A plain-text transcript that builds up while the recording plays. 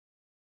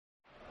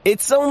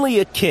It's only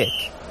a kick,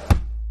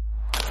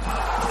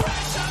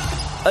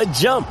 a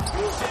jump,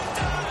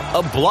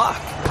 a block.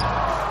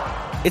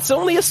 It's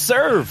only a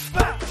serve.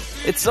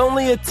 It's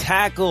only a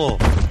tackle,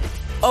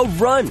 a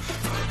run.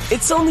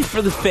 It's only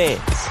for the fans.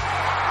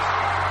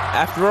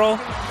 After all,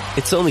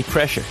 it's only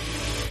pressure.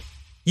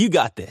 You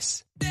got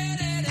this.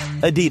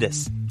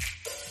 Adidas.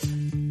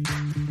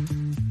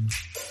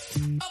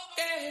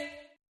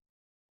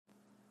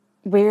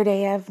 Weird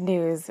AF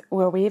News,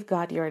 where we've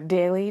got your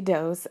daily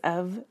dose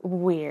of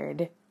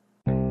weird.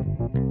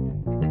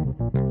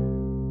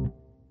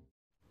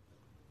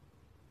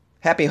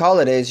 Happy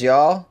holidays,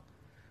 y'all.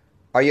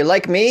 Are you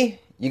like me?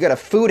 You got a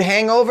food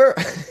hangover?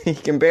 You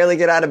can barely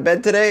get out of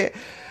bed today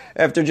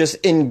after just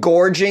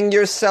engorging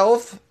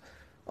yourself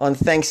on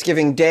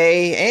Thanksgiving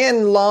Day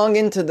and long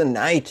into the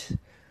night.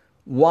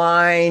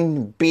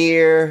 Wine,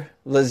 beer,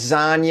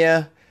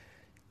 lasagna,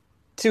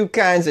 2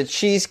 kinds of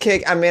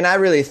cheesecake. I mean, I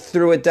really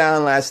threw it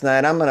down last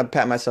night. I'm going to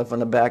pat myself on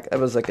the back. I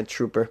was like a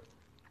trooper.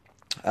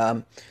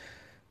 I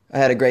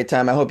had a great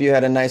time. I hope you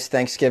had a nice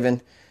Thanksgiving.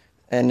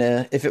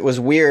 And if it was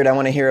weird, I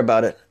want to hear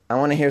about it. I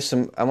want to hear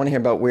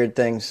about weird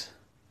things.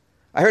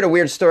 I heard a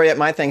weird story at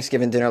my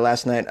Thanksgiving dinner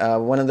last night.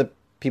 One of the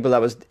people I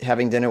was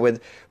having dinner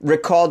with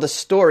recalled a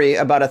story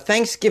about a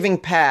Thanksgiving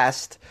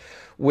past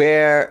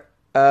where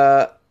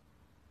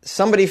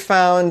somebody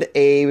found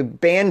a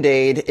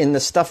Band-Aid in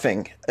the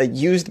stuffing, a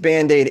used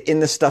Band-Aid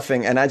in the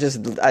stuffing, and I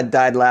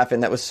died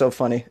laughing. That was so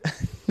funny.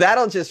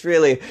 That'll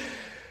really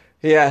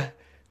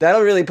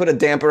put a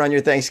damper on your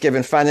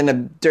Thanksgiving, finding a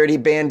dirty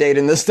Band-Aid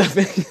in the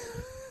stuffing.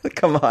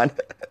 Come on.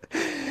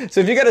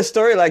 So if you got a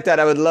story like that,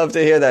 I would love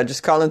to hear that.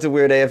 Just call into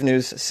Weird AF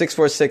News,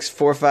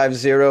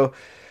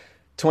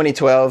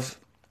 646-450-2012.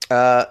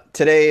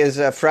 Today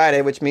is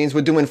Friday, which means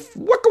we're doing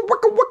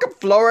Waka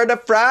Florida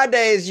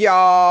Fridays,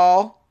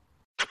 y'all.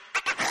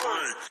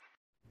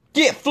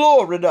 Yeah,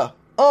 Florida.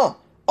 All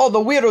the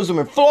weirdos are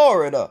in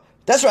Florida.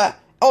 That's right.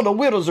 All the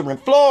weirdos are in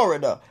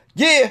Florida.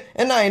 Yeah,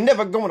 and I ain't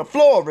never going to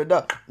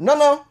Florida.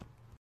 No.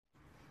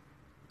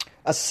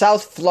 A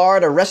South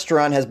Florida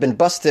restaurant has been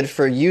busted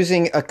for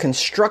using a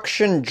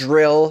construction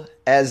drill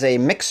as a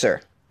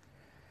mixer.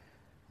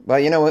 Well,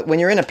 you know, when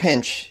you're in a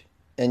pinch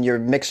and your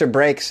mixer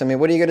breaks, I mean,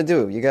 what are you going to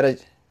do? You got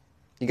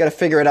to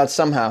figure it out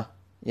somehow,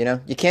 you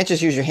know? You can't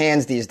just use your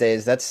hands these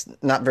days. That's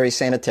not very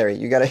sanitary.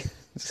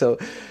 So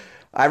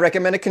I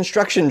recommend a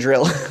construction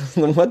drill.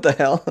 What the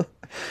hell?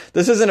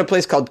 This is in a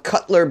place called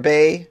Cutler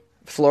Bay,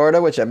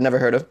 Florida, which I've never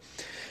heard of.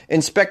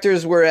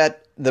 Inspectors were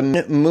at the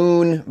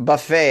Moon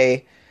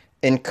Buffet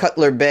in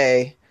Cutler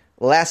Bay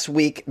last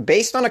week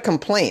based on a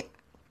complaint.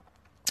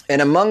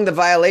 And among the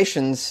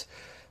violations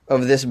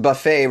of this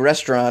buffet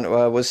restaurant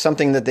was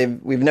something that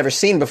we've never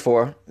seen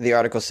before, the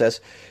article says.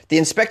 The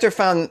inspector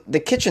found the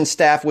kitchen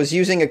staff was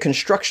using a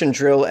construction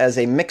drill as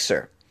a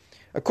mixer.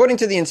 According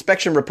to the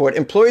inspection report,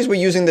 employees were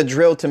using the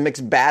drill to mix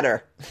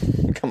batter.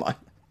 Come on.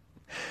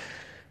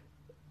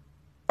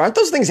 Aren't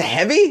those things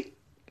heavy?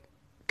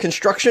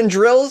 Construction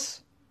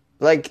drills?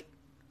 Like,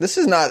 this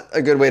is not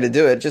a good way to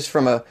do it, just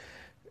from an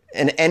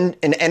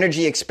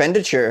energy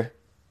expenditure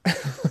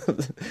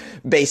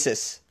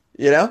basis,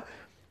 you know?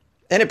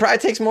 And it probably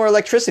takes more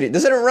electricity.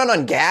 Does it run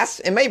on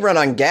gas? It may run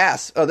on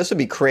gas. Oh, this would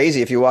be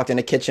crazy if you walked in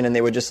a kitchen and they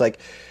were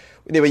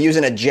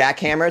using a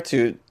jackhammer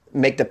to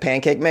make the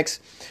pancake mix.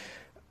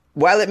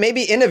 While it may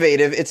be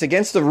innovative, it's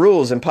against the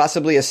rules and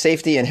possibly a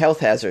safety and health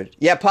hazard.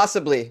 Yeah,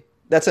 possibly.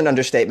 That's an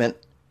understatement.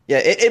 Yeah,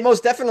 it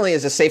most definitely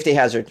is a safety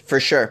hazard, for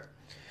sure.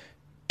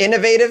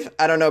 Innovative?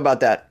 I don't know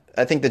about that.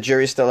 I think the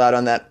jury's still out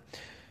on that.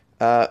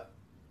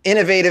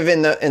 Innovative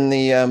in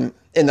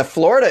the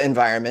Florida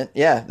environment.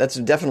 Yeah, that's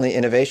definitely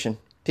innovation.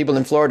 People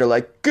in Florida are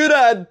like, good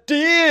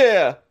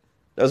idea.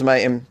 That was my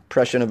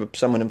impression of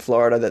someone in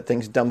Florida that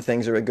thinks dumb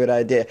things are a good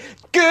idea.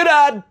 Good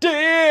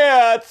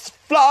idea. It's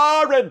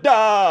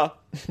Florida.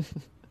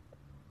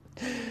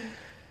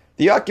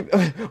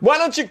 Why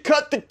don't you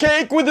cut the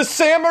cake with a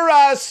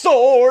samurai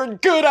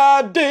sword? Good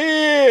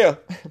idea.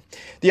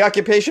 The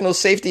Occupational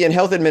Safety and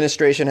Health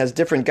Administration has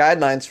different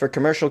guidelines for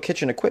commercial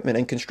kitchen equipment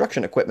and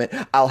construction equipment,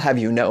 I'll have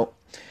you know.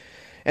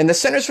 And the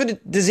Centers for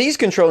Disease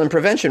Control and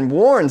Prevention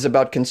warns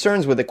about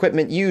concerns with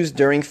equipment used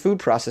during food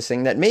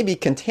processing that may be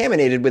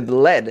contaminated with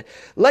lead,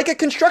 like a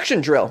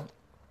construction drill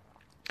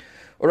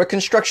or a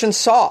construction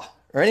saw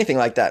or anything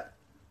like that.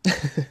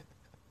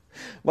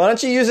 Why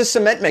don't you use a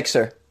cement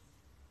mixer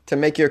to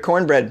make your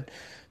cornbread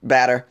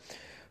batter?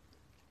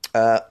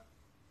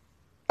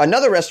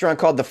 Another restaurant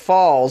called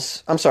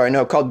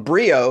called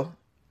Brio,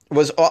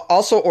 was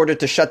also ordered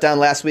to shut down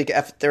last week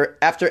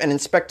after an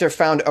inspector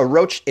found a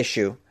roach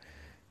issue.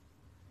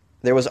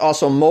 There was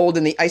also mold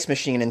in the ice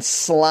machine and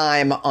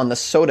slime on the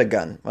soda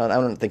gun. Well,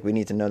 I don't think we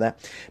need to know that.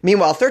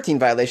 Meanwhile, 13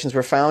 violations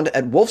were found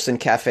at Wolfson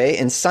Cafe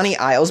in Sunny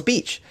Isles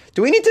Beach.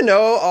 Do we need to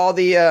know all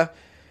the...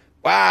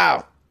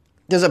 Wow.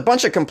 There's a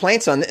bunch of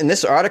complaints in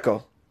this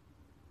article.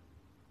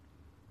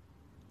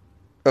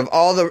 Of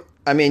all the...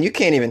 I mean, you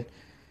can't even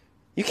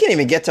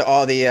get to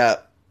all the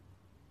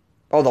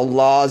all the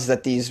laws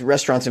that these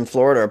restaurants in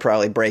Florida are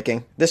probably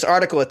breaking. This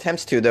article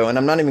attempts to, though, and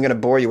I'm not even going to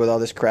bore you with all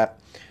this crap.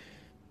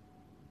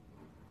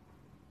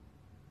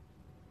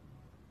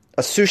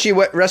 A sushi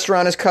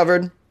restaurant is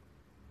covered.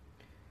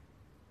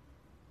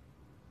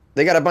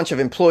 They got a bunch of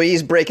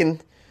employees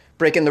breaking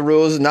the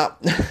rules,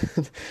 not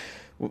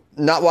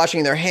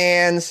washing their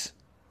hands.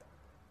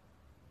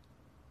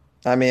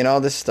 I mean, all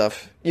this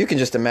stuff. You can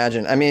just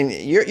imagine. I mean,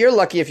 you're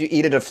lucky if you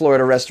eat at a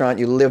Florida restaurant,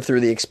 you live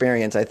through the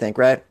experience, I think,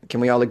 right? Can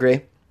we all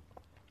agree?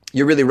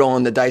 You're really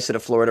rolling the dice at a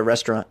Florida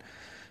restaurant.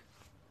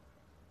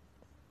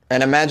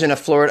 And imagine a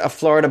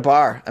Florida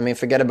bar. I mean,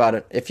 forget about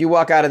it. If you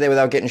walk out of there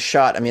without getting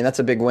shot, I mean, that's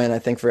a big win, I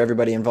think, for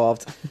everybody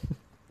involved.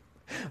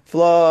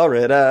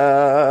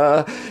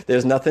 Florida,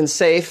 there's nothing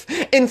safe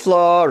in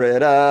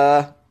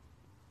Florida.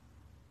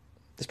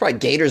 There's probably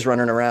gators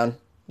running around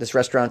this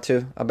restaurant,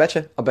 too. I'll bet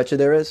you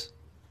there is.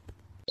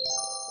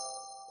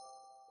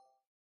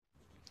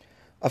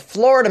 A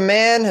Florida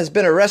man has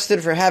been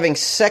arrested for having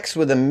sex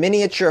with a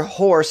miniature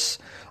horse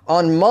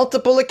on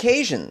multiple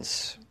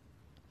occasions.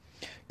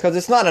 Because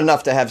it's not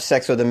enough to have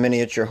sex with a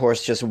miniature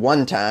horse just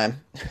one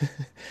time.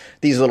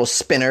 These little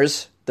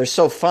spinners, they're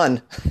so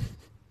fun.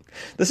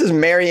 This is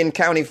Marion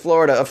County,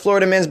 Florida. A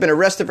Florida man's been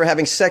arrested for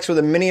having sex with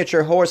a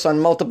miniature horse on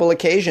multiple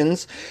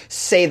occasions,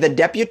 say the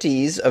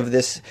deputies of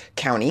this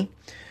county.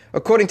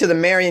 According to the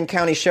Marion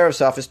County Sheriff's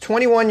Office,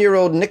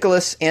 21-year-old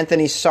Nicholas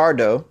Anthony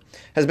Sardo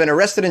has been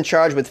arrested and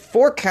charged with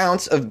 4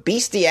 counts of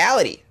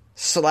bestiality /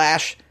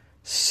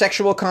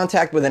 sexual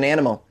contact with an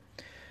animal.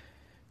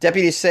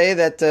 Deputies say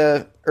that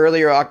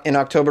earlier in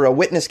October, a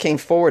witness came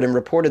forward and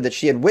reported that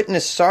she had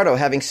witnessed Sardo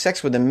having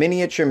sex with a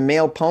miniature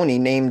male pony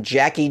named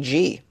Jackie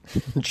G.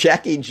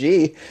 Jackie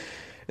G.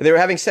 They were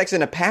having sex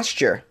in a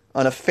pasture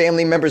on a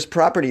family member's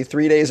property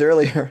 3 days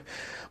earlier.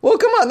 Well,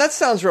 come on, that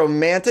sounds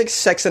romantic.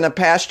 Sex in a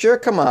pasture?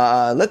 Come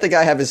on, let the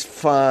guy have his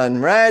fun,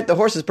 right? The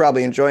horse is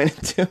probably enjoying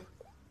it too.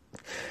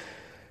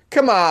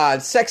 Come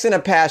on, sex in a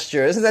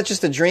pasture. Isn't that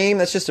just a dream?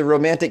 That's just a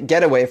romantic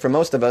getaway for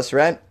most of us,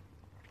 right?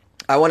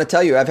 I want to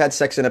tell you, I've had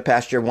sex in a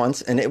pasture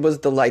once, and it was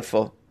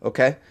delightful,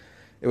 okay?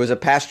 It was a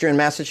pasture in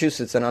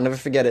Massachusetts, and I'll never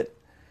forget it.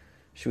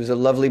 She was a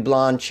lovely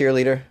blonde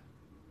cheerleader.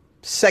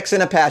 Sex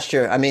in a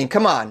pasture. I mean,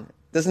 come on.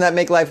 Doesn't that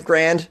make life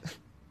grand?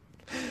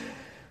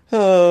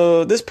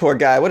 Oh, this poor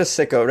guy. What a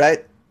sicko,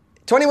 right?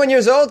 21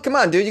 years old? Come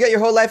on, dude. You got your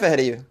whole life ahead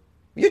of you.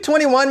 You're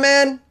 21,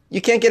 man. You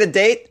can't get a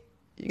date?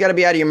 You got to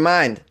be out of your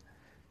mind.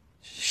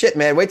 Shit,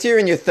 man. Wait till you're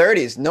in your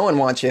 30s. No one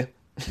wants you.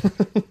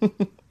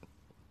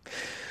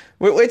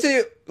 Wait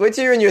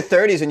till you're in your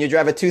 30s and you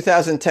drive a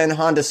 2010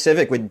 Honda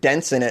Civic with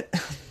dents in it.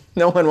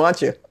 No one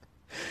wants you.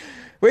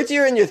 Wait till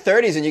you're in your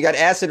 30s and you got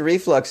acid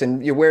reflux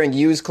and you're wearing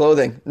used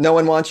clothing. No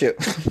one wants you.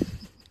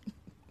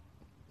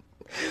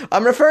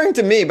 I'm referring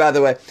to me, by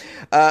the way.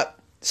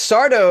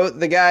 Sardo,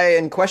 the guy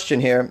in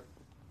question here,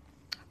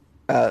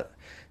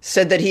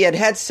 said that he had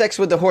had sex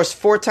with the horse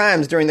 4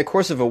 times during the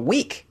course of a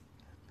week.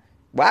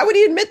 Why would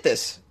he admit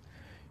this?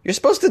 You're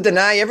supposed to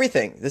deny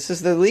everything. This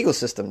is the legal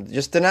system.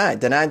 Just deny.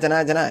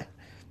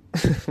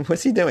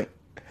 What's he doing?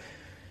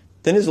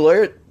 Didn't his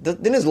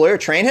lawyer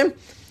train him?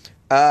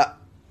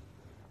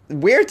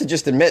 Weird to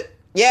just admit,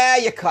 yeah,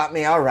 you caught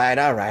me. All right.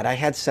 I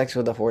had sex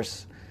with a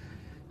horse.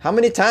 How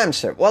many times,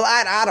 sir? Well,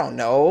 I don't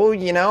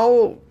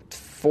know.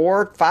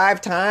 4,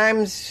 5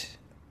 times.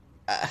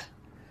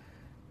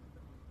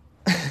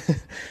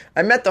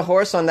 I met the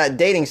horse on that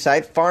dating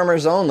site,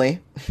 Farmers Only.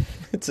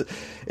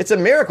 It's a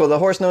miracle the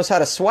horse knows how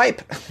to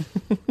swipe.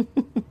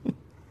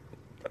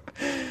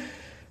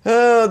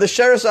 Oh, the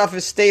sheriff's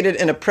office stated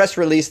in a press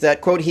release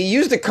that, quote, he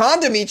used a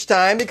condom each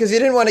time because he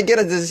didn't want to get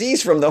a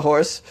disease from the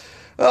horse.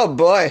 Oh,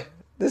 boy.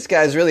 This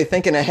guy's really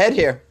thinking ahead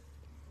here.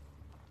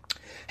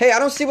 Hey, I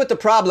don't see what the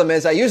problem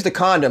is. I used a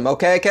condom,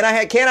 okay? Can't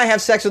I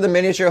have sex with a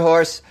miniature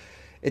horse?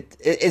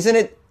 Isn't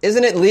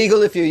it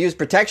legal if you use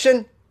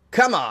protection?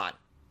 Come on.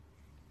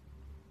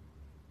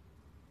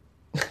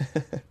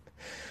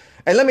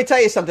 And let me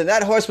tell you something.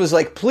 That horse was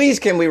like, please,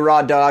 can we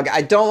raw dog?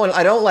 I don't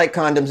like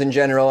condoms in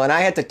general, and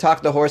I had to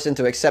talk the horse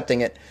into accepting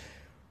it.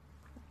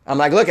 I'm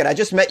like, look, I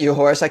just met you,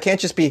 horse. I can't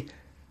just be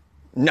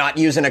not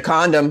using a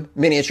condom,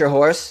 miniature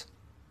horse.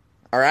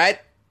 All right?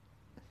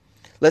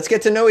 Let's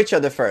get to know each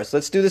other first.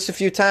 Let's do this a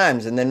few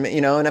times, and then,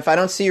 and if I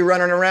don't see you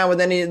running around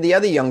with any of the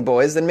other young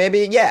boys, then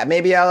maybe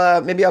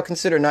I'll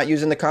consider not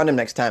using the condom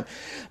next time.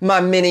 My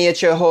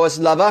miniature horse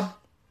lover.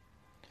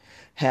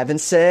 Having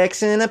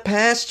sex in a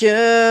pasture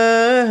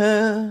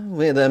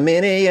with a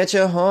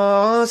miniature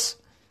horse.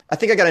 I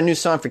think I got a new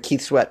song for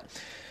Keith Sweat.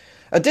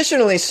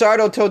 Additionally,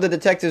 Sardo told the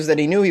detectives that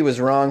he knew he was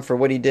wrong for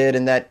what he did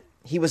and that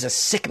he was a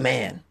sick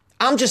man.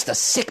 I'm just a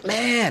sick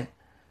man.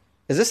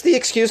 Is this the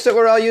excuse that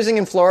we're all using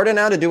in Florida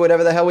now to do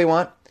whatever the hell we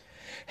want?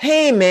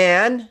 Hey,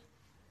 man,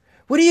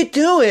 what are you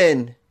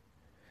doing?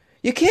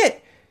 You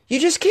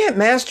just can't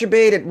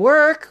masturbate at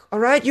work, all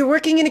right? You're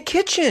working in a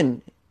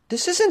kitchen.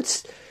 This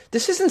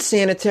isn't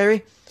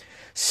sanitary.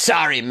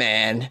 Sorry,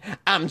 man.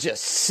 I'm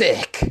just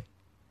sick.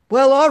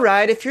 Well, all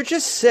right. If you're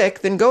just sick,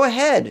 then go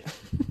ahead.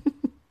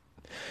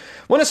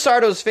 One of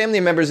Sardo's family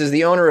members is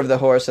the owner of the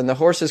horse, and the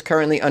horse is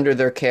currently under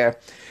their care.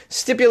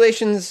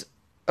 Stipulations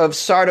of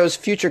Sardo's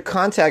future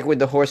contact with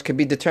the horse could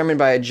be determined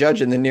by a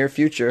judge in the near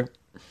future.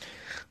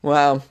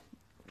 Wow.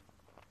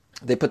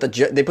 They put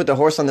the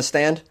horse on the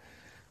stand.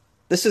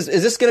 Is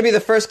this going to be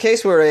the first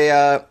case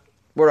where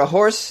a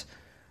horse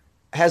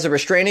has a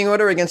restraining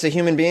order against a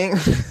human being?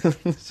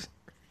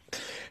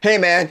 Hey,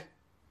 man,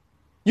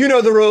 you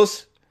know the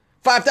rules.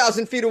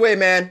 5,000 feet away,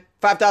 man.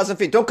 5,000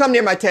 feet. Don't come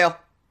near my tail.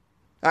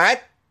 All right?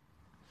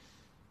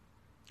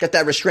 Got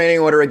that restraining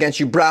order against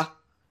you, brah.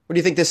 What do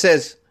you think this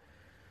is?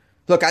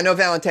 Look, I know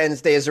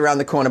Valentine's Day is around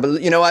the corner,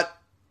 but you know what?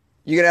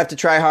 You're going to have to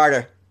try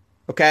harder,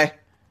 okay?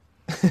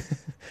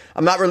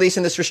 I'm not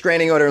releasing this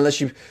restraining order unless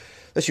you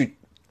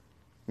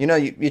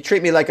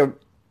treat me like a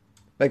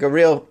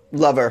real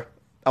lover.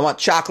 I want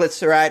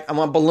chocolates, all right? I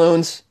want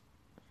balloons.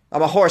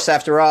 I'm a horse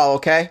after all,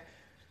 okay?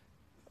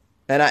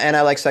 And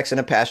I like sex in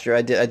a pasture.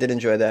 I did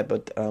enjoy that,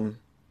 but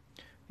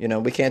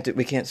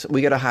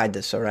we gotta hide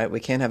this, all right? We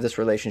can't have this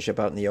relationship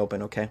out in the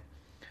open, okay?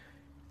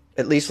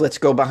 At least let's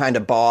go behind a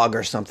bog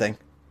or something.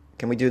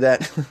 Can we do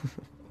that?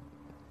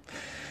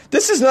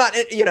 This is not,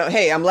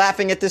 hey, I'm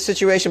laughing at this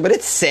situation, but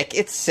it's sick.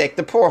 It's sick.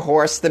 The poor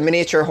horse, the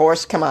miniature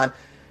horse, come on.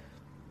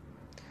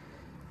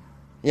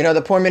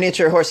 The poor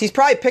miniature horse. He's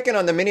probably picking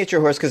on the miniature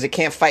horse because it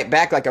can't fight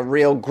back like a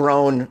real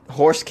grown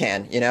horse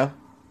can,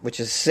 which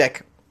is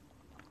sick.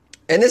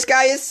 And this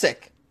guy is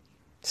sick.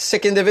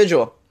 Sick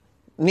individual.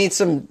 Needs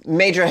some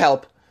major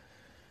help.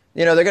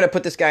 They're going to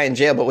put this guy in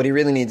jail, but what he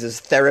really needs is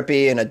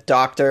therapy and a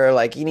doctor.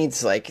 He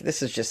needs,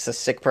 this is just a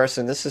sick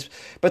person.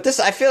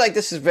 I feel like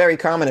this is very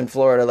common in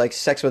Florida.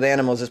 Sex with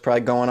animals is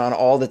probably going on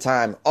all the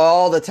time.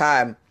 All the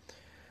time.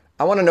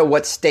 I want to know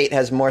what state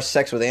has more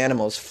sex with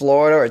animals,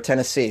 Florida or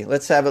Tennessee.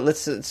 Let's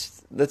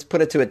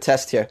put it to a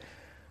test here.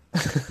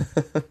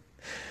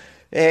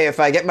 Hey, if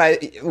I get my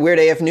Weird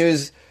AF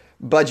News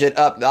budget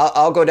up,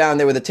 I'll go down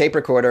there with a tape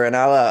recorder and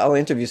I'll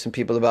interview some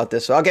people about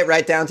this. So I'll get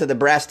right down to the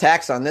brass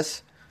tacks on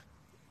this.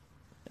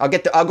 I'll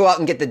go out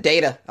and get the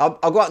data.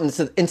 I'll go out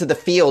into the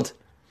field.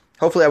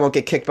 Hopefully I won't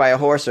get kicked by a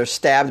horse or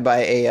stabbed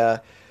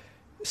by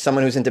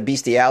someone who's into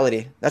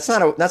bestiality. That's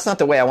not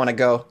the way I want to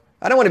go.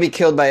 I don't want to be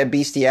killed by a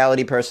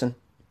bestiality person.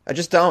 I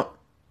just don't.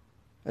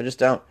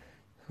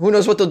 Who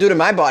knows what they'll do to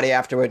my body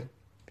afterward?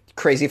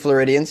 Crazy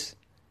Floridians.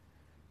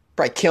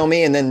 Probably kill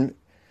me and then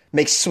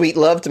make sweet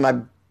love to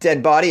my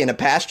dead body in a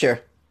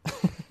pasture.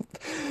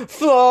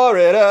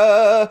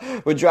 Florida.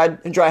 We're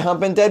dry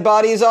humping dead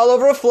bodies all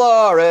over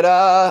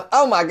Florida.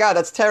 Oh my God,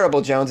 that's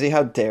terrible, Jonesy.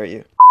 How dare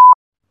you?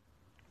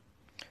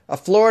 A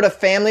Florida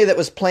family that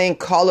was playing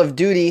Call of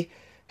Duty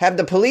had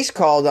the police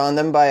called on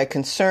them by a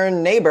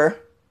concerned neighbor.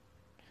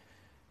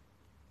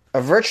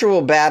 A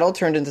virtual battle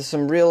turned into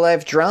some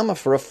real-life drama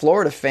for a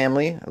Florida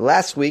family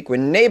last week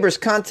when neighbors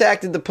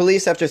contacted the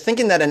police after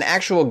thinking that an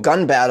actual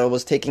gun battle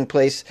was taking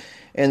place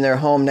in their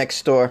home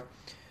next door.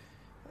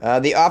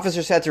 The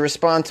officers had to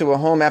respond to a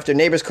home after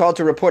neighbors called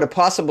to report a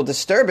possible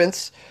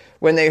disturbance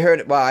when they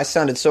heard... Wow, I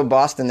sounded so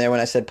Boston there when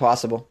I said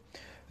possible.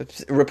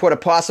 Report a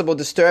possible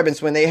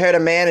disturbance when they heard a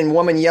man and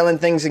woman yelling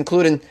things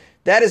including,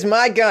 "That is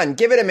my gun,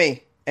 give it to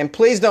me, and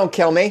please don't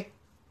kill me."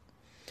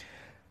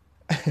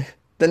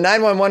 The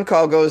 911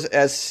 call goes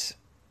as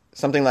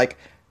something like,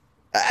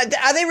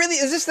 are they really,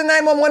 is this the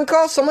 911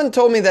 call? Someone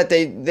told me that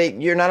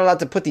you're not allowed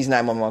to put these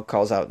 911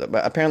 calls out,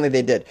 but apparently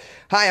they did.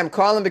 "Hi, I'm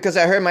calling because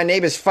I heard my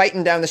neighbors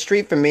fighting down the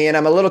street from me and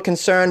I'm a little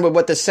concerned with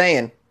what they're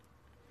saying."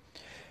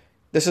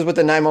 This is what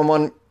the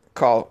 911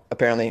 call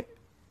apparently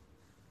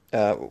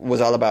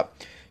was all about.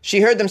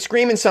 "She heard them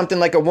screaming something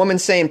like a woman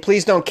saying,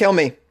 'Please don't kill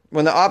me.'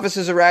 When the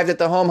officers arrived at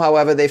the home,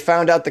 however, they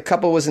found out the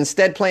couple was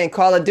instead playing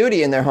Call of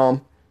Duty in their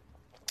home.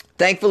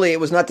 Thankfully, it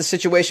was not the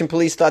situation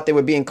police thought they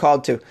were being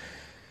called to.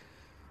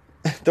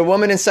 The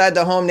woman inside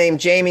the home,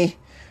 named Jamie,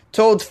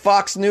 told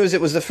Fox News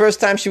it was the first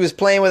time she was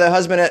playing with her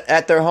husband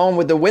at their home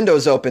with the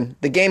windows open.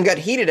 The game got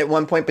heated at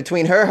one point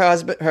between her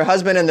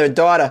husband and their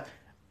daughter.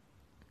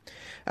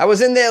 I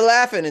was in there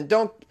laughing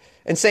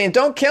and saying,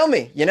 'Don't kill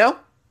me,' you know?"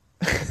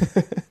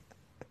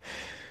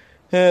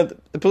 The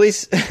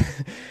police,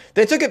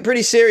 they took it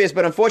pretty serious,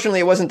 but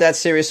unfortunately it wasn't that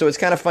serious, so it's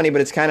kind of funny, but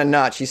it's kind of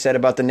not, she said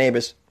about the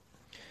neighbors.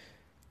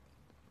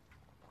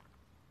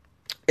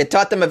 It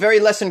taught them a very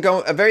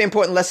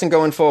important lesson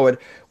going forward.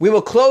 "We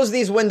will close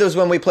these windows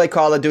when we play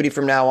Call of Duty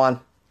from now on."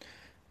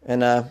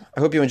 And I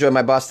hope you enjoy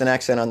my Boston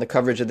accent on the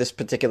coverage of this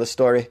particular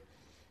story.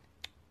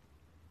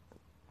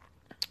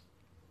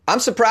 I'm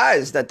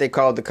surprised that they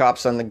called the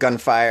cops on the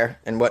gunfire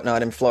and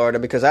whatnot in Florida,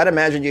 because I'd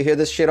imagine you hear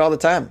this shit all the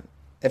time.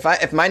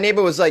 If my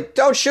neighbor was like,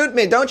 don't shoot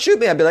me,"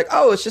 I'd be like,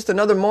 "Oh, it's just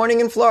another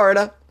morning in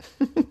Florida."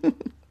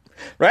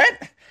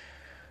 Right?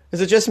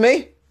 Is it just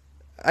me?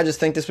 I just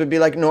think this would be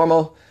like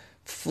normal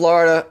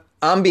Florida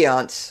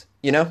ambiance,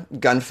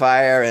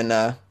 gunfire and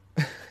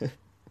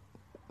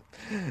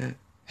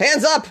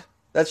hands up.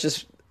 That's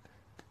just,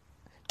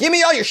 give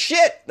me all your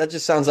shit. That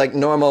just sounds like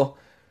normal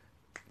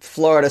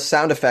Florida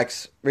sound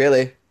effects,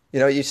 really.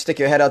 You stick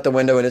your head out the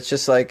window and it's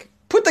just like,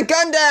 "Put the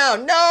gun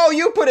down. No,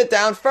 you put it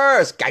down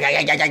first.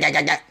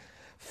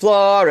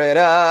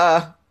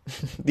 Florida.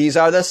 These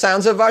are the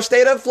sounds of our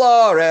state of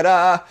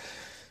Florida.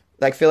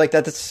 I feel like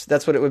that's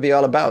what it would be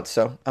all about.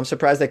 So I'm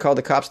surprised they called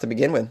the cops to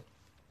begin with.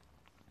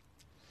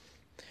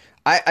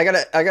 I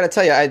gotta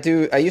tell you,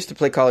 I used to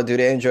play Call of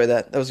Duty. I enjoy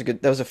that.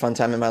 That was a fun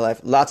time in my life.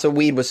 Lots of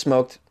weed was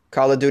smoked.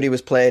 Call of Duty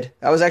was played.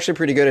 I was actually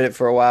pretty good at it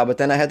for a while, but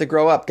then I had to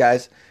grow up,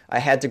 guys. I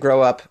had to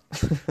grow up.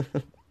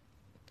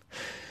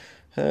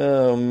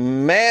 Oh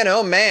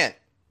man.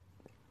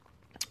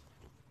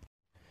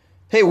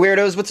 Hey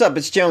weirdos, what's up?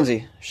 It's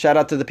Jonesy. Shout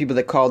out to the people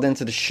that called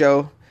into the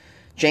show.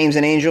 James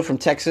and Angel from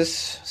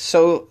Texas.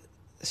 So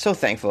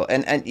thankful.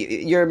 And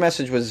your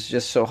message was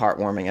just so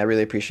heartwarming. I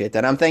really appreciate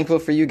that. I'm thankful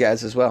for you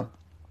guys as well.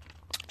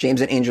 James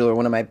and Angel are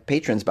one of my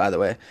patrons, by the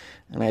way,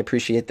 and I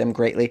appreciate them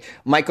greatly.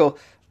 Michael,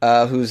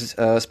 who's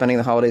spending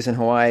the holidays in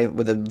Hawaii,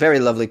 with a very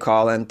lovely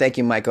call, and thank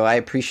you, Michael. I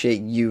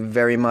appreciate you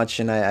very much,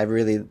 and I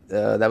really,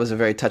 that was a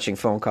very touching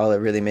phone call. It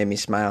really made me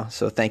smile,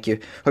 so thank you.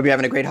 Hope you're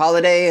having a great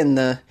holiday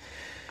in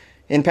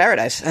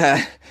paradise.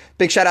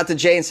 Big shout out to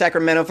Jay in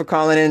Sacramento for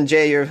calling in.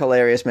 Jay, you're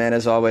hilarious, man,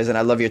 as always, and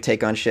I love your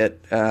take on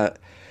shit.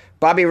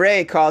 Bobby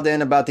Ray called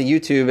in about the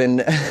YouTube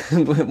and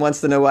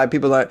wants to know why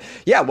people aren't...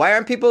 Yeah, why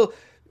aren't people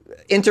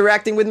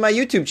interacting with my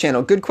YouTube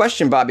channel? Good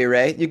question, Bobby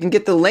Ray. You can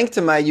get the link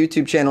to my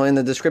YouTube channel in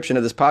the description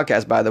of this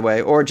podcast, by the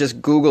way, or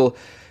just Google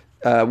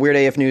Weird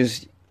AF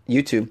News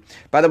YouTube.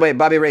 By the way,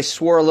 Bobby Ray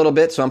swore a little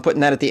bit, so I'm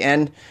putting that at the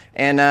end.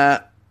 And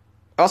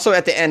also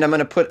at the end, I'm going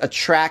to put a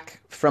track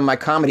from my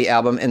comedy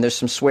album, and there's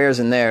some swears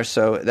in there,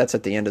 so that's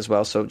at the end as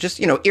well. So just,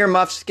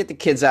 earmuffs, get the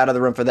kids out of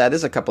the room for that.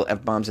 There's a couple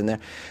F-bombs in there.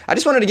 I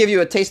just wanted to give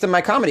you a taste of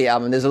my comedy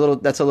album. That's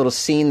a little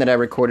scene that I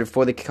recorded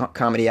for the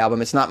comedy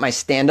album. It's not my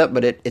stand-up,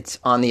 but it's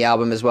on the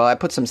album as well. I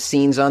put some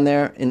scenes on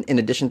there in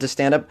addition to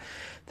stand-up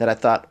that I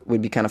thought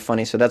would be kind of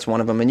funny, so that's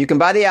one of them. And you can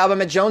buy the album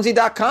at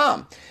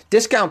jonesy.com.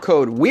 Discount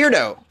code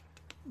WEIRDO.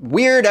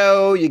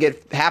 Weirdo, you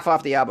get half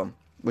off the album,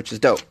 which is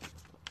dope.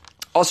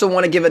 Also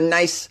want to give a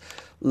nice,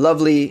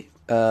 lovely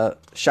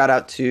shout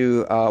out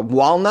to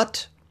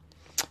Walnut,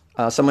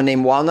 someone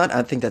named Walnut.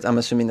 I'm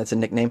assuming that's a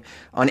nickname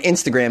on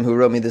Instagram, who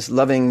wrote me this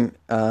loving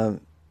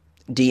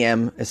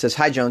DM. It says,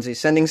 "Hi Jonesy,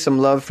 sending some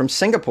love from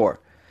Singapore.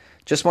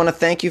 Just want to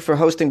thank you for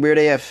hosting Weird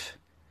AF.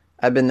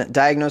 I've been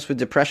diagnosed with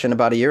depression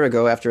about a year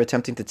ago after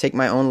attempting to take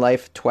my own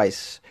life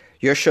twice.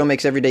 Your show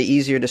makes every day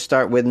easier to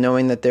start with.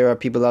 Knowing that there are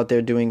people out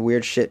there doing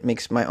weird shit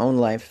makes my own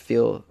life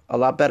feel a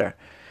lot better."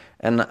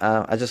 And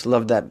I just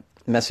love that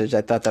message. I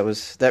thought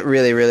that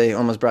really, really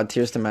almost brought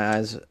tears to my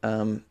eyes.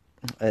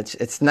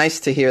 It's nice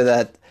to hear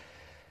that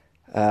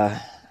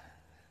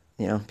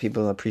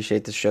people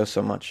appreciate the show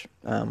so much.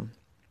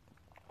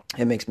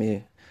 It makes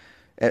me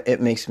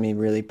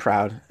really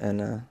proud,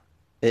 and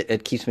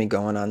it keeps me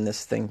going on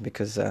this thing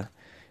because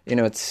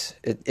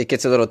it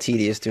gets a little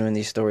tedious doing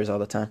these stories all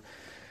the time,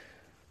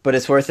 but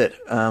it's worth it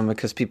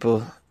because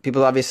people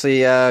obviously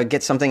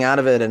get something out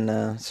of it,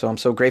 and so I'm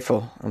so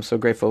grateful. I'm so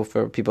grateful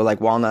for people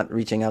like Walnut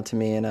reaching out to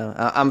me, and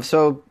I'm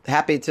so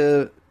happy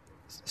to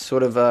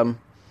sort of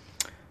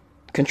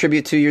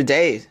contribute to your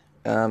day.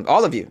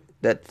 All of you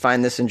that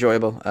find this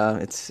enjoyable,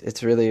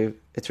 it's really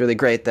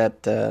great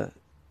that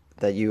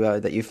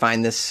you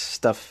find this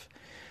stuff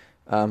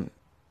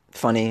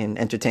funny and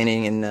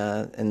entertaining,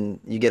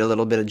 and you get a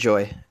little bit of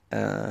joy.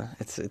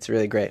 It's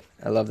really great.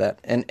 I love that.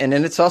 And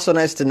then it's also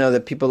nice to know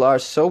that people are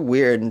so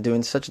weird and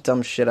doing such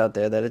dumb shit out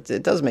there that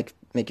it does make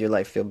your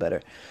life feel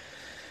better.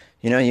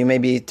 You may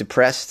be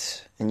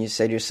depressed and you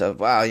say to yourself,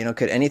 wow,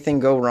 could anything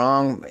go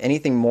wrong?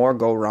 Anything more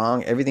go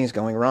wrong? Everything's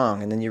going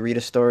wrong. And then you read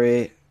a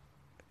story,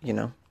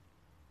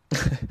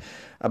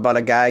 about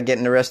a guy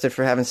getting arrested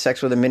for having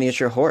sex with a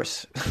miniature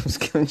horse.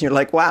 And you're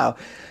like, wow,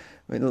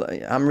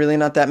 I'm really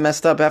not that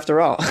messed up after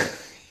all.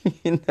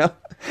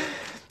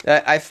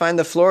 I find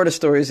the Florida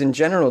stories in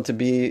general to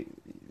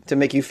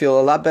make you feel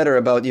a lot better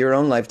about your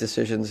own life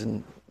decisions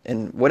and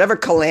whatever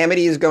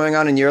calamity is going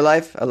on in your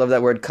life. I love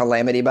that word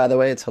calamity, by the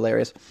way. It's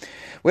hilarious.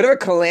 Whatever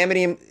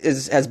calamity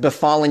has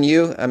befallen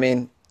you, I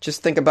mean,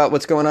 just think about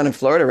what's going on in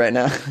Florida right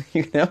now.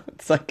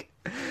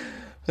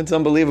 It's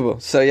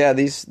unbelievable. So yeah,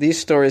 these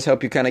stories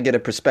help you kind of get a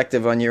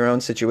perspective on your own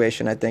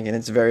situation, I think, and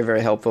it's very,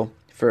 very helpful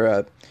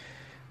for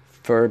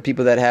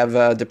people that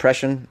have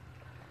depression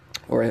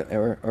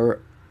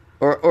or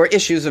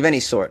issues of any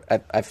sort,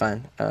 I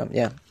find.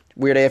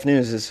 Weird AF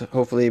News is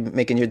hopefully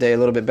making your day a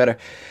little bit better.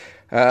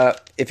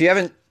 If you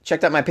haven't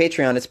checked out my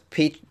Patreon, it's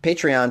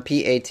Patreon,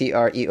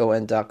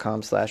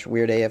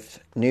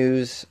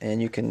 patreon.com/weirdafnews,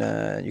 and you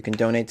can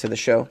donate to the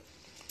show.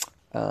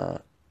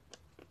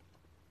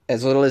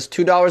 As little as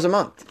 $2 a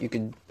month, you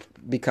could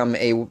become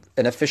an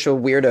official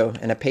weirdo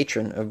and a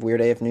patron of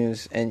Weird AF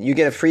News, and you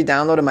get a free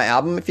download of my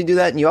album if you do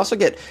that, and you also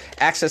get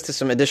access to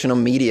some additional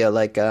media,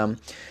 like I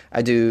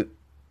do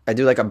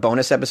like a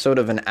bonus episode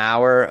of an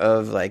hour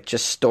of like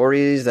just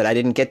stories that I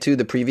didn't get to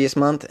the previous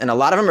month, and a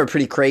lot of them are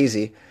pretty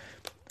crazy.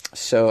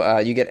 So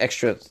you get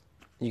extra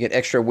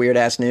weird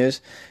ass news,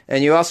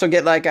 and you also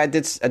get I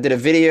did a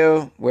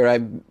video where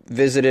I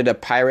visited a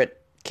pirate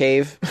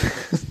cave.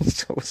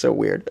 so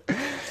weird,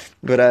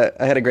 but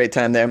I had a great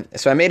time there.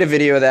 So I made a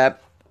video of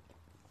that,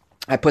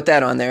 I put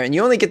that on there, and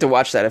you only get to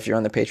watch that if you're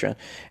on the Patreon.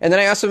 And then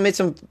I also made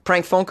some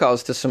prank phone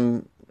calls to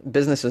some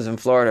businesses in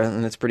Florida,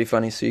 and it's pretty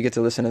funny, so you get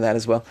to listen to that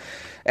as well.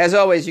 As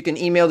always, you can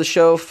email the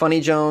show,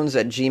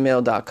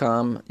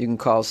 funnyjones@gmail.com. You can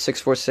call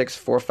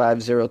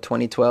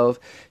 646-450-2012.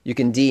 You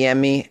can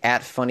DM me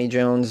at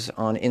funnyjones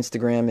on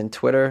Instagram and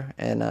Twitter,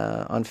 and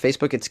on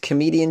Facebook, it's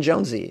Comedian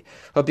Jonesy.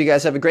 Hope you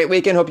guys have a great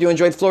weekend. Hope you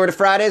enjoyed Florida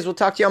Fridays. We'll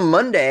talk to you on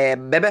Monday,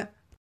 baby.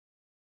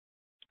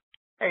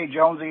 Hey,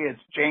 Jonesy,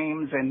 it's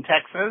James in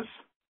Texas.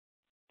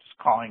 Just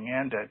calling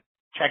in to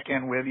check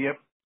in with you,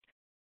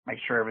 make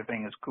sure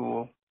everything is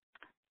cool.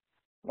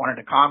 Wanted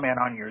to comment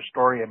on your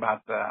story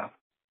about the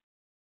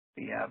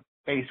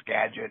face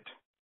gadget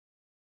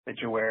that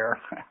you wear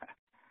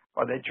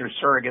or that your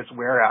surrogates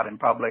wear out in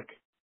public.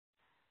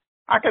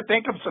 I could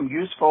think of some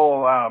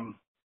useful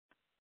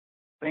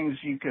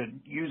things you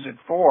could use it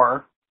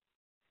for,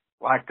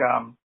 like,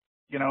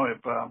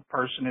 if a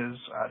person is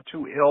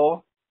too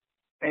ill,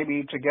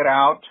 maybe to get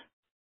out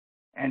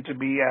and to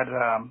be at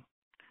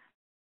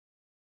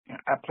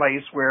a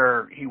place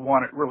where he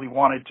really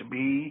wanted to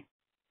be,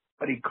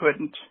 but he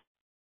couldn't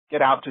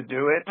get out to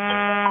do it.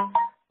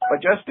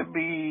 But just to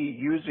be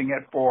using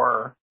it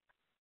for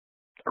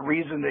a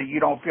reason that you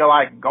don't feel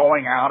like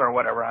going out or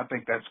whatever, I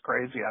think that's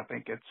crazy. I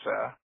think it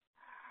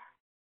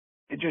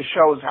just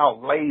shows how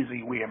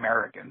lazy we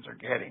Americans are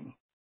getting.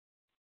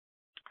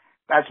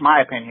 That's my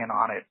opinion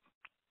on it.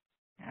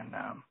 And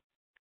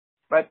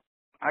but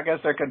I guess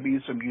there could be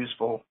some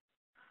useful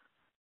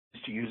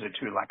ways to use it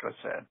too, like I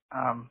said.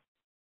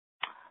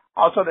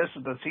 Also, this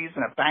is the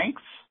season of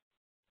thanks.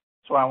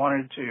 So I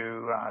wanted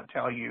to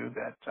tell you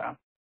that a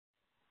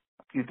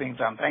few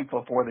things I'm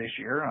thankful for this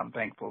year. I'm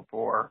thankful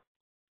for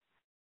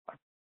a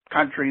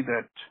country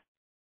that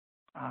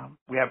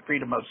we have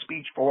freedom of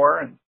speech for,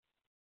 and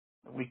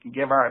we can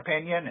give our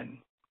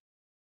opinion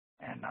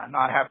and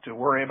not have to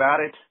worry about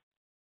it.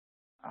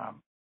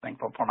 I'm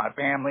thankful for my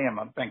family.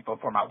 I'm thankful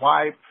for my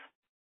wife.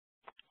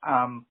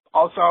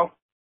 Also,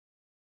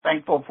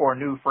 thankful for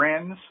new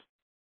friends,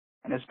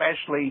 and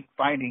especially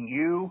finding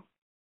you.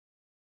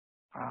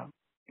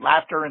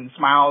 Laughter and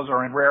smiles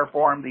are in rare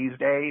form these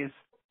days,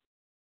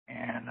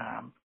 and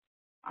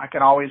I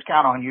can always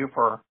count on you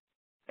for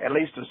at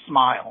least a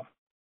smile.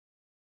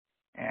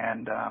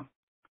 And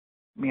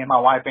me and my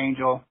wife,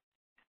 Angel,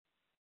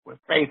 we're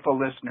faithful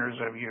listeners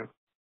of you,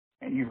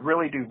 and you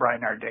really do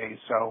brighten our days,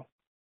 so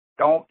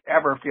don't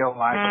ever feel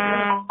like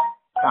you're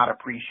not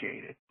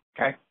appreciated,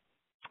 okay?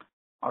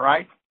 All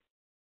right?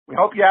 We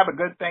hope you have a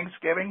good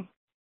Thanksgiving.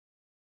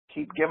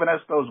 Keep giving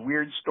us those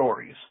weird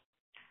stories.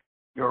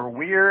 Your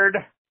weird,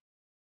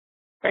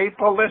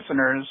 faithful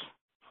listeners,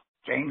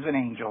 James and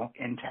Angel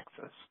in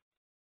Texas.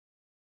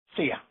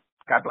 See ya.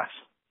 God bless.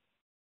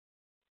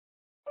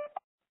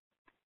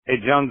 Hey,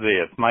 Jonesy,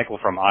 it's Michael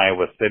from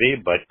Iowa City,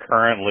 but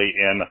currently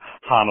in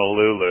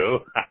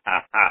Honolulu.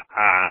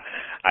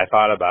 I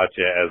thought about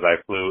you as I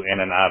flew in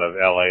and out of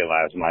L.A.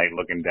 last night,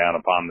 looking down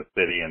upon the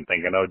city and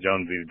thinking, oh,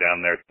 Jonesy's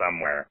down there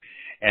somewhere.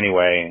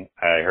 Anyway,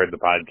 I heard the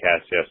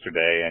podcast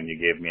yesterday, and you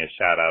gave me a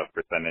shout-out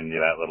for sending you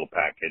that little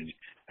package.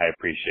 I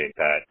appreciate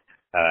that.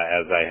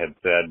 As I had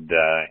said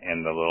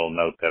in the little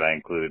note that I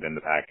included in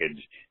the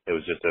package, it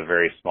was just a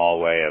very small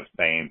way of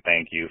saying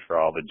thank you for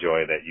all the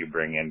joy that you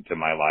bring into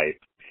my life,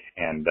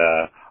 and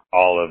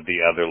all of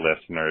the other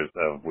listeners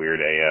of Weird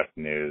AF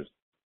News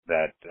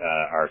that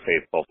are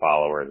faithful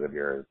followers of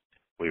yours.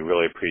 We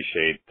really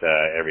appreciate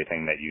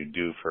everything that you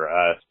do for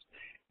us,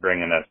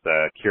 bringing us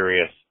a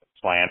curious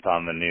slant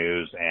on the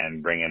news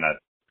and bringing us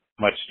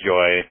much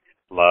joy,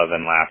 love,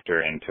 and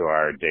laughter into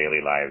our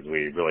daily lives.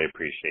 We really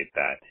appreciate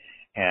that.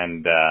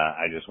 And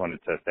I just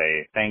wanted to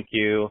say thank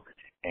you.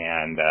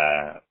 And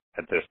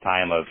at this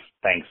time of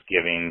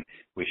Thanksgiving,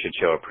 we should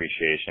show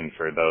appreciation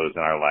for those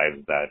in our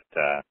lives that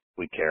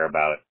we care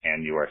about,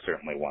 and you are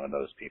certainly one of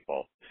those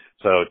people.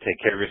 So take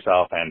care of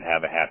yourself and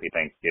have a happy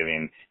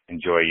Thanksgiving.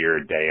 Enjoy your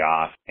day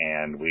off,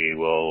 and we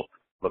will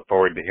look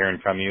forward to hearing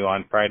from you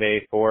on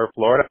Friday for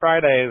Florida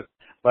Fridays.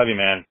 Love you,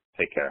 man.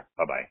 Take care.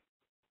 Bye-bye.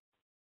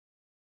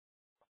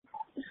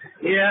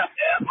 Yeah,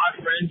 my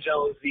friend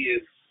Jonesy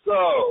is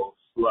so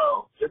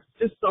slow. Just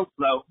so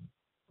slow.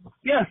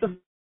 Yes, it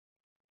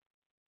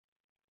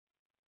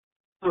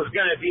was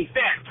going to be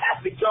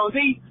fantastic,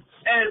 Jonesy.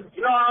 And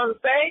you know what I'm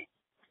saying?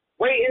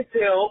 Wait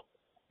until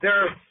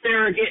there are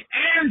surrogate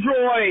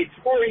androids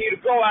for you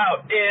to go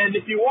out. And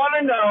if you want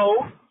to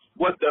know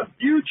what the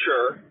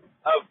future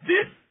of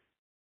this,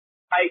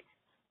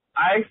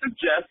 I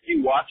suggest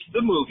you watch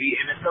the movie,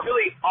 and it's a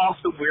really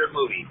awesome, weird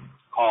movie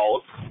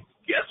called,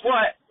 guess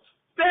what?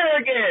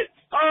 Surrogates!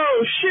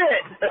 Oh,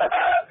 shit!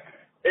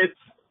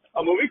 It's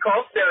a movie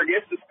called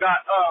Surrogates. It's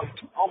got,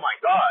 oh my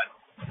god,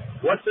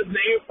 what's his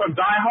name from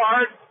Die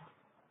Hard?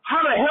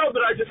 How the hell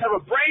did I just have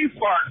a brain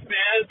fart,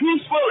 man?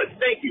 Bruce Willis,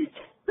 thank you.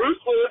 Bruce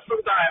Willis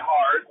from Die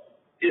Hard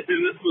is in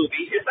this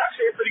movie. It's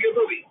actually a pretty good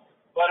movie.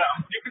 But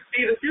you can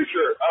see the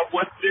future of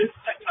what this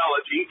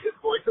technology is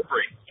going to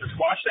bring. Just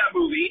watch that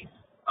movie.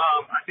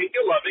 I think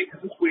you'll love it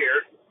because it's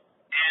weird.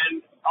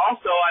 And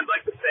also, I'd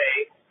like to say,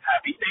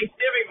 happy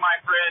Thanksgiving, my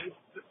friends.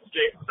 This is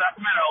Jake from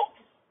Sacramento.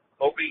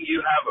 Hoping you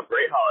have a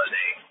great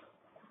holiday.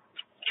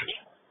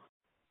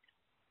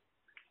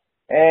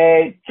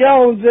 Hey,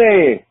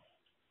 Jonesy,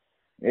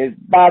 it's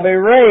Bobby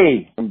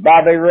Ray. And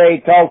Bobby Ray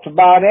talks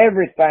about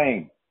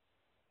everything.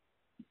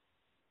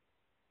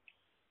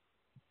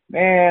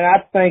 Man, I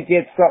think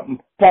it's something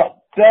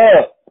fucked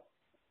up.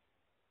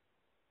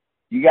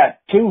 You got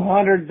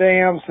 200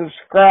 damn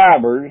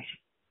subscribers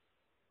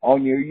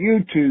on your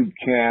YouTube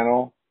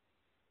channel,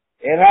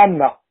 and I'm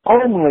the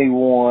only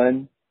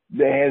one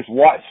that has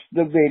watched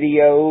the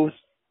videos,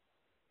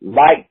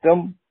 liked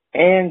them,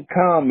 and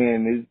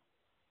commented,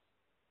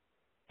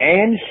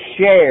 and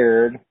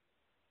shared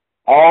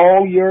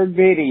all your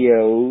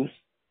videos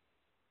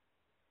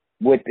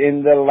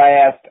within the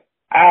last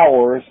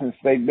hour since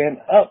they've been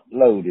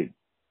uploaded.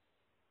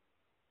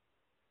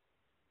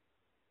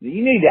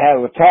 You need to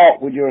have a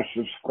talk with your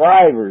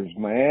subscribers,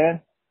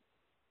 man.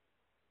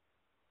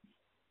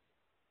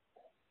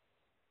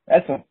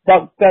 That's some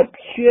fucked up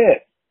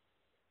shit.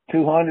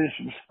 200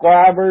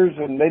 subscribers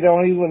and they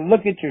don't even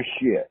look at your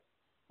shit.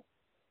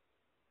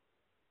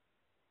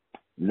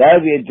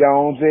 Love you,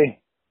 Jonesy.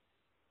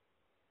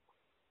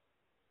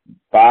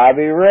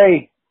 Bobby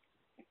Ray,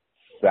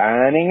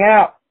 signing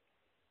out.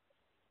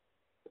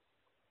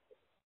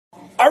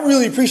 I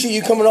really appreciate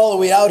you coming all the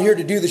way out here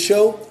to do the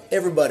show.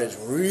 Everybody's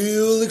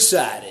real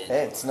excited.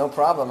 Hey, it's no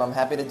problem. I'm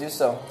happy to do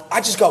so.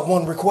 I just got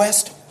one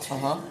request.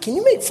 Can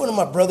you make fun of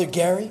my brother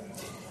Gary?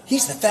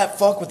 He's the fat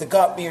fuck with the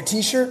Got Beer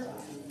t-shirt.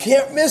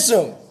 Can't miss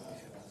him.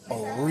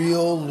 A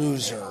real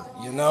loser,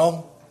 you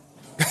know?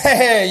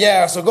 Hey,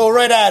 yeah, so go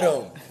right at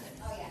him.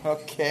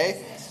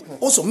 Okay.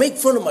 Also, make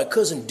fun of my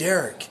cousin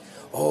Derek.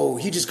 Oh,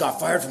 he just got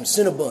fired from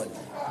Cinnabon.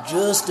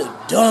 Just a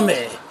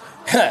dummy.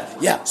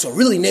 Yeah, so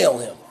really nail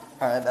him.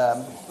 All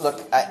right, look,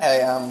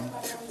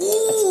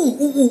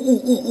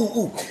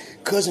 Ooh.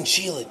 Cousin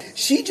Sheila,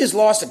 she just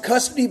lost a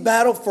custody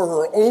battle for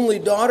her only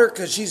daughter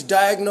because she's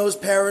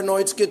diagnosed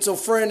paranoid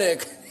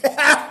schizophrenic.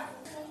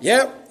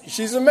 Yep,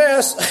 she's a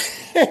mess.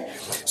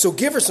 So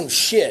give her some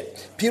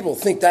shit. People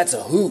think that's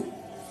a hoot.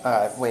 All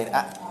right, wait,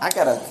 I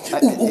gotta...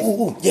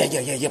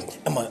 Yeah.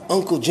 And my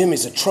Uncle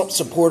Jimmy's a Trump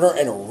supporter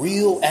and a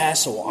real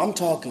asshole. I'm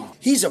talking,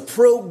 he's a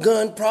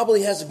pro-gun,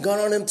 probably has a gun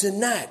on him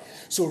tonight.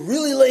 So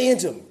really lay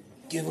into him.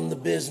 Give him the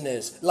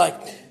business. Like,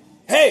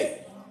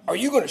 hey, are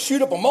you going to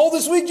shoot up a mall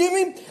this week,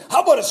 Jimmy?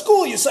 How about a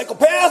school, you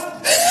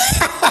psychopath?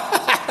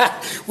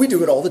 We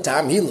do it all the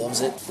time. He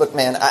loves it. Look,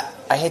 man,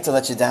 I hate to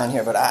let you down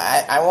here, but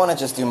I want to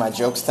just do my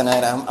jokes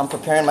tonight. I'm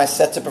preparing my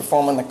set to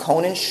perform on the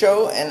Conan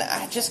show, and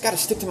I just got to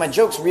stick to my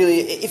jokes,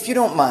 really, if you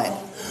don't mind.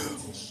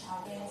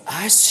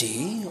 I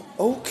see.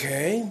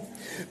 Okay.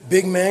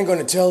 Big man going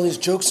to tell his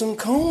jokes on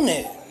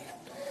Conan.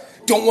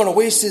 Don't want to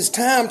waste his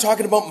time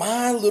talking about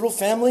my little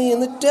family in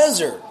the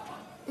desert.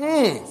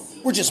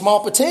 We're just small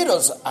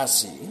potatoes, I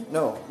see.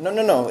 No.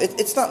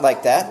 It's not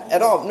like that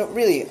at all. No,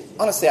 really,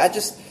 honestly, I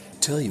just...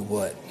 Tell you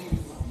what.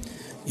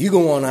 You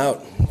go on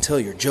out and tell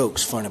your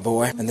jokes, funny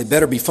boy. And they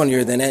better be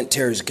funnier than Aunt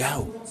Terry's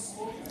gout.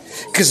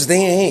 Because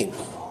they ain't.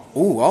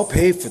 Ooh, I'll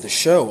pay for the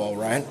show, all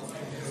right.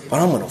 But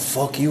I'm going to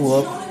fuck you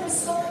up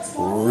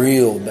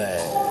real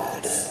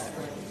bad.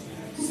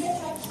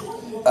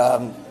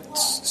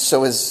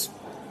 So is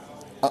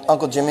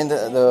Uncle Jimmy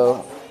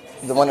the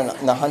one in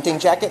the hunting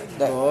jacket?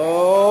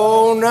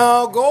 Oh,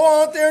 now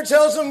go out there and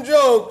tell some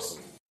jokes.